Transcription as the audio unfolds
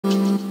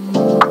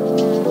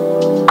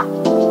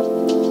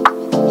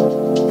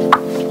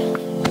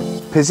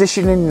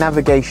Positioning,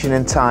 navigation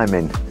and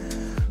timing.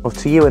 Well,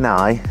 to you and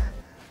I,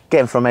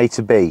 getting from A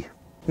to B.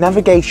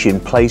 Navigation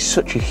plays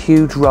such a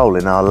huge role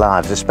in our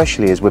lives,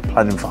 especially as we're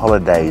planning for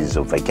holidays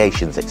or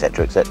vacations,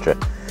 etc, etc.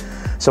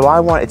 So I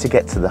wanted to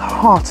get to the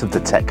heart of the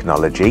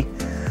technology,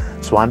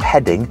 so I'm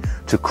heading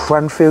to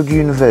Cranfield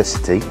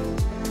University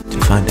to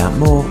find out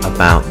more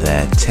about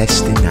their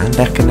testing and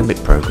academic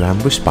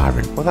programme with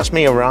Spirent. Well, that's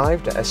me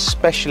arrived at a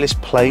specialist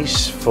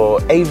place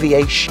for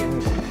aviation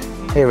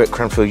here at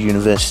Cranfield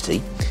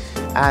University,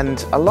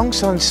 and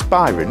alongside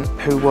Spirent,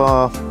 who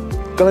are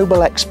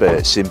global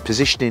experts in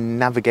positioning,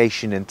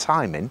 navigation and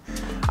timing,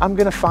 I'm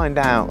going to find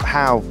out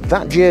how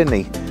that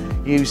journey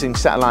using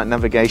satellite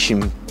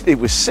navigation, it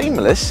was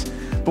seamless,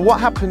 but what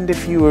happened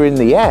if you were in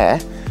the air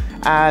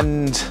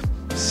and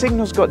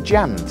signals got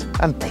jammed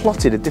and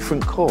plotted a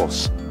different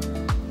course?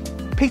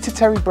 Peter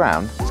Terry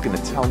Brown is going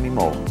to tell me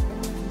more.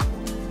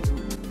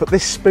 But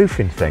this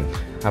spoofing thing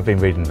I've been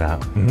reading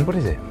about, what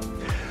is it?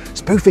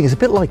 Spoofing is a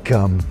bit like,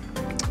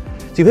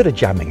 so you've heard of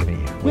jamming, haven't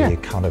you? Where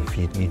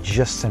Yeah. you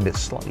just send it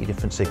slightly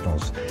different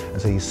signals,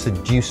 and so you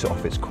seduce it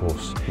off its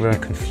course. Right. You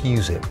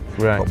confuse it,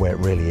 Right. but where it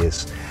really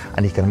is.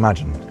 And you can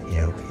imagine,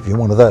 if you're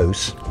one of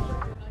those,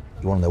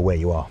 you want to know where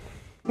you are.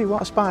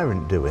 What are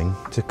Spirent doing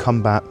to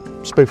combat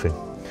spoofing?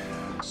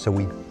 So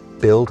we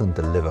build and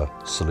deliver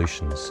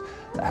solutions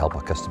that help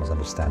our customers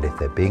understand if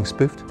they're being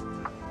spoofed,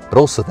 but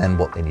also then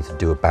what they need to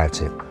do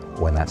about it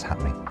when that's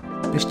happening.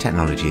 This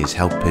technology is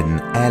helping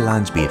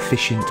airlines be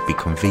efficient, be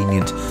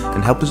convenient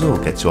and help us all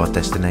get to our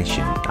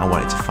destination. I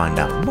wanted to find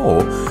out more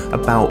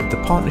about the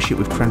partnership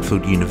with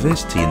Cranfield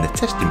University and the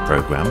testing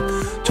programme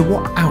to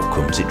what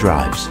outcomes it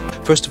drives.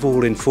 First of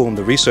all, inform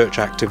the research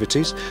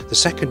activities. The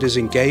second is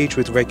engage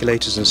with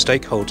regulators and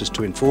stakeholders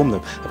to inform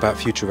them about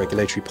future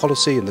regulatory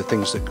policy and the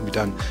things that can be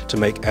done to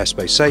make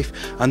airspace safe.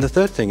 And the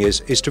third thing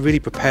is to really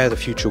prepare the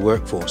future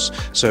workforce.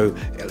 So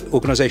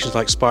organisations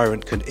like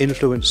Spirent can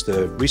influence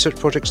the research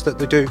projects that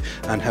they do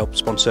and help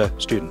sponsor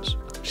students.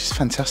 Which is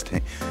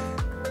fantastic.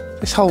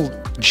 This whole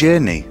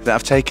journey that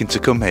I've taken to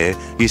come here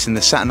using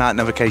the satellite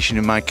navigation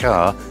in my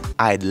car,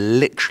 I had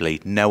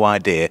literally no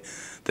idea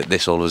that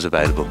this all was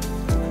available.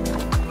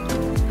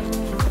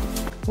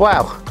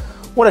 Wow,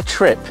 what a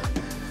trip.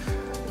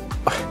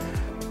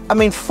 I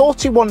mean,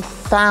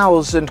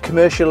 41,000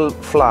 commercial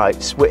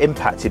flights were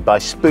impacted by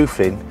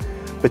spoofing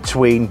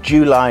between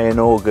July and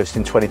August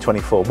in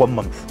 2024, 1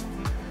 month.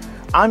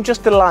 I'm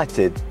just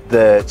delighted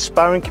that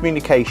Spirent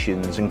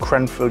Communications and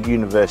Cranfield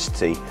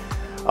University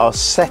are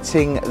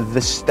setting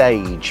the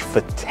stage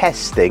for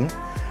testing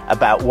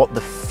about what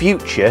the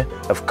future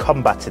of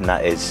combating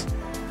that is,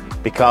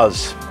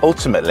 because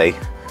ultimately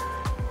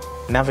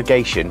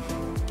navigation,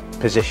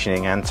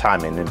 positioning and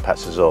timing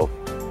impacts us all.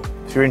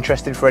 If you're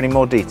interested for any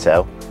more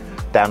detail,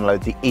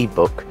 download the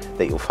ebook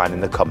that you'll find in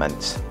the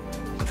comments.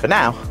 And for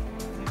now,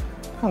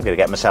 I'm going to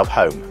get myself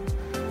home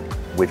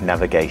with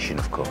navigation,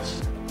 of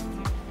course.